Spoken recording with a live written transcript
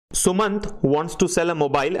Sumant wants to sell a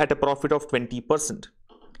mobile at a profit of 20%.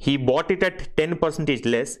 He bought it at 10%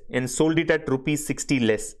 less and sold it at rupees 60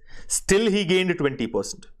 less. Still he gained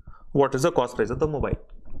 20%. What is the cost price of the mobile?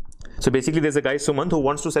 So basically there's a guy Sumant who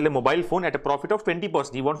wants to sell a mobile phone at a profit of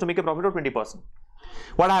 20%. He wants to make a profit of 20%.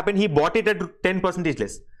 What happened? He bought it at 10%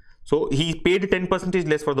 less. So he paid 10%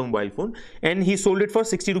 less for the mobile phone and he sold it for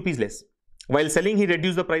 60 rupees less. While selling, he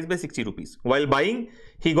reduced the price by 60 rupees. While buying,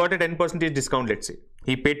 he got a 10% discount, let's say.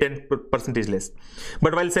 He paid 10% less.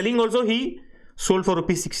 But while selling also, he sold for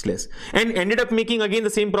rupees 6 less and ended up making again the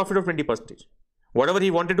same profit of 20%. Whatever he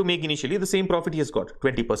wanted to make initially, the same profit he has got,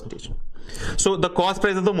 20%. So the cost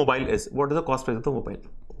price of the mobile is, what is the cost price of the mobile?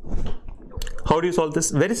 How do you solve this?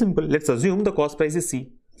 Very simple. Let's assume the cost price is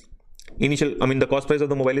C. The cost price of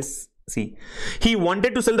the mobile is C. He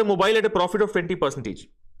wanted to sell the mobile at a profit of 20%.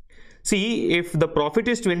 See, if the profit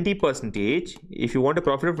is 20%, if you want a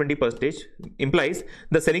profit of 20%, implies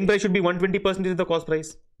the selling price should be 120% of the cost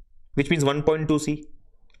price, which means 1.2C.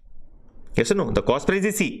 Yes or no? The cost price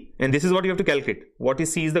is C, and this is what you have to calculate. What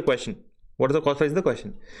is C is the question. What is the cost price is the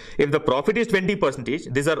question. If the profit is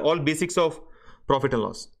 20%, these are all basics of profit and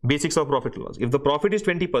loss. Basics of profit and loss. If the profit is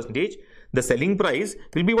 20%, the selling price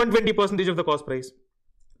will be 120% of the cost price.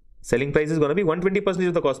 Selling price is going to be 120%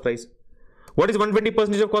 of the cost price. What is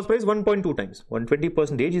 120% of cost price? 1.2 times.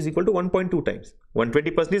 120% is equal to 1.2 times.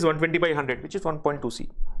 120% is 120 by 100, which is 1.2C.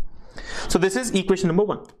 So this is equation number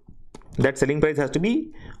 1. That selling price has to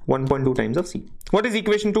be 1.2 times of C. What is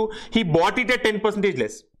equation 2? He bought it at 10%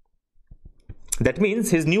 less. That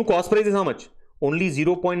means his new cost price is how much? Only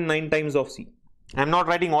 0.9 times of C. I am not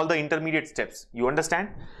writing all the intermediate steps. You understand?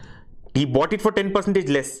 He bought it for 10%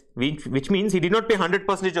 less, which means he did not pay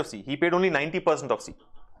 100% of C. He paid only 90% of C.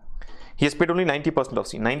 He has paid only 90% of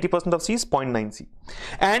C. 90% of C is 0.9 C.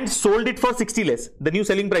 And sold it for 60 less. The new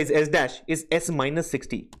selling price S dash is S minus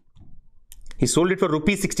 60. He sold it for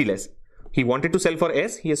rupees 60 less. He wanted to sell for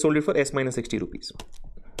S. He has sold it for S minus 60 rupees.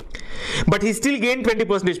 But he still gained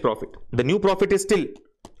 20% profit. The new profit is still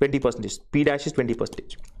 20%. P dash is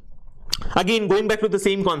 20%. Again, going back to the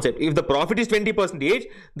same concept. If the profit is 20%,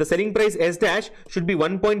 the selling price S dash should be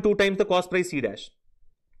 1.2 times the cost price C dash.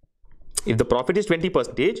 If the profit is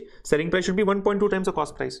 20%, selling price should be 1.2 times the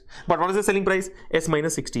cost price. But what is the selling price? S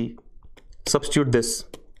minus 60. Substitute this.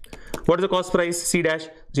 What is the cost price? C dash,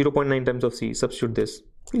 0.9 times of C. Substitute this.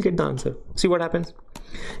 You'll get the answer. See what happens.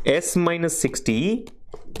 S minus 60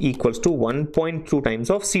 equals to 1.2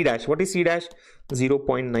 times of C dash. What is C dash?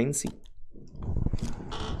 0.9 C.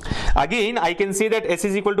 Again, I can say that S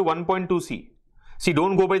is equal to 1.2 C. See,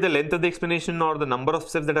 don't go by the length of the explanation or the number of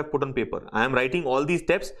steps that I've put on paper. I am writing all these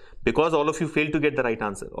steps because all of you failed to get the right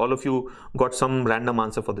answer. All of you got some random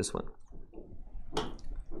answer for this one.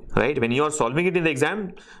 Right? When you are solving it in the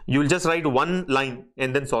exam, you will just write one line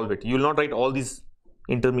and then solve it. You will not write all these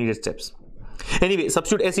intermediate steps. Anyway,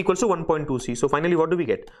 substitute S equals to 1.2C. So finally, what do we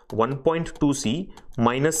get? 1.2C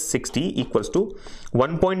minus 60 equals to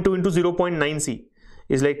 1.2 into 0.9C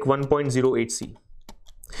is like 1.08C.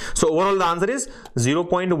 So overall the answer is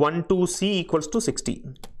 0.12C equals to 60.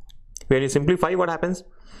 When you simplify, what happens?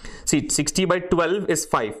 See, 60 by 12 is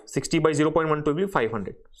 5. 60 by 0.12 will be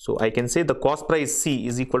 500. So I can say the cost price C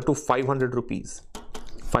is equal to 500 rupees.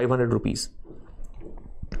 500 rupees.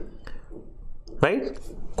 Right?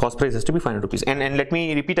 Cost price has to be 500 rupees. And let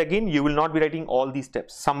me repeat again, you will not be writing all these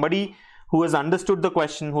steps. Somebody who has understood the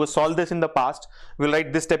question, who has solved this in the past, will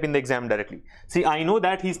write this step in the exam directly. See, I know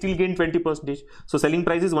that he still gained 20%. So selling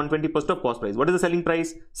price is 120% of cost price. What is the selling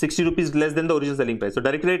price? 60 rupees less than the original selling price. So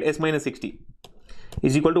directly write S minus 60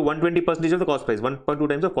 is equal to 120% of the cost price. 1.2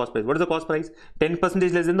 times of cost price. What is the cost price?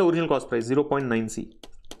 10% less than the original cost price, 0.9C.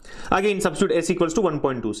 Again, substitute S equals to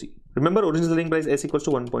 1.2C. Remember, original selling price S equals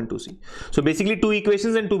to 1.2C. So basically 2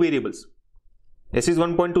 equations and 2 variables. S is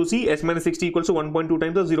 1.2C, S minus 60 equals to 1.2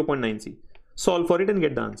 times of 0.9C. Solve for it and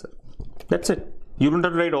get the answer. That's it. You don't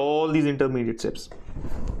have to write all these intermediate steps.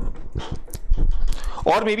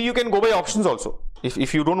 Or maybe you can go by options also.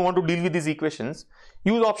 If you don't want to deal with these equations,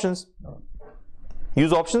 use options.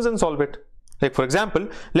 Use options and solve it. Like for example,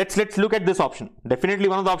 let's look at this option. Definitely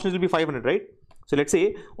one of the options will be 500, right? So let's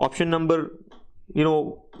say option number,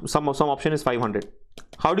 some option is 500.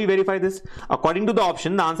 How do you verify this? According to the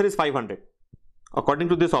option, the answer is 500. According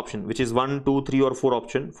to this option, which is 1, 2, 3 or 4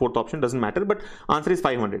 option, fourth option doesn't matter, but answer is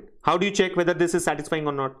 500. How do you check whether this is satisfying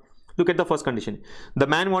or not? Look at the first condition. The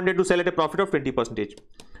man wanted to sell at a profit of 20%.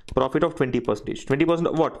 Profit of 20%. 20%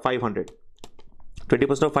 of what? 500.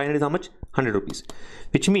 20% of 500 is how much? 100 rupees.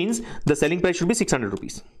 Which means the selling price should be 600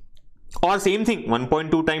 rupees. Or same thing,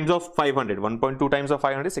 1.2 times of 500. 1.2 times of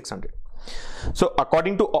 500 is 600. So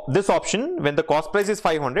according to this option, when the cost price is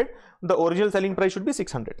 500, the original selling price should be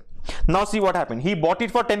 600. Now see what happened. He bought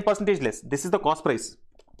it for 10% less. This is the cost price.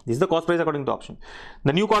 This is the cost price according to the option.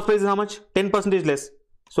 The new cost price is how much? 10% less.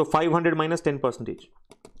 So 500 minus 10%,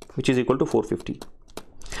 which is equal to 450.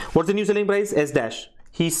 What's the new selling price? S dash.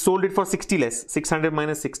 He sold it for 60 less. 600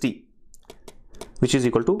 minus 60, which is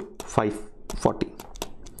equal to 540.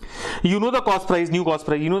 You know the cost price, new cost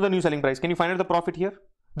price, you know the new selling price. Can you find out the profit here?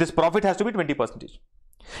 This profit has to be 20%.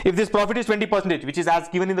 If this profit is 20%, which is as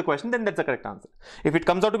given in the question, then that's the correct answer. If it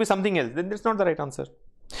comes out to be something else, then that's not the right answer.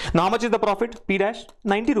 Now how much is the profit? P dash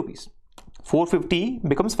 90 rupees. 450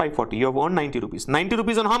 becomes 540. You have earned 90 rupees. 90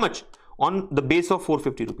 rupees on how much? On the base of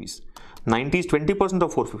 450 rupees. 90 is 20%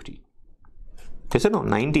 of 450. Yes or no?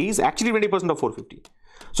 90 is actually 20% of 450.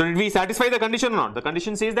 So did we satisfy the condition or not? The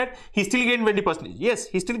condition says that he still gained 20%. Yes,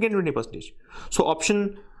 he still gained 20%. So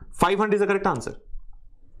option 500 is the correct answer.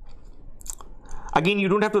 Again, you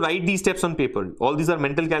don't have to write these steps on paper. All these are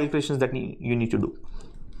mental calculations that you need to do.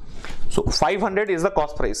 So 500 is the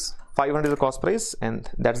cost price. 500 is the cost price, and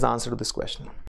that's the answer to this question.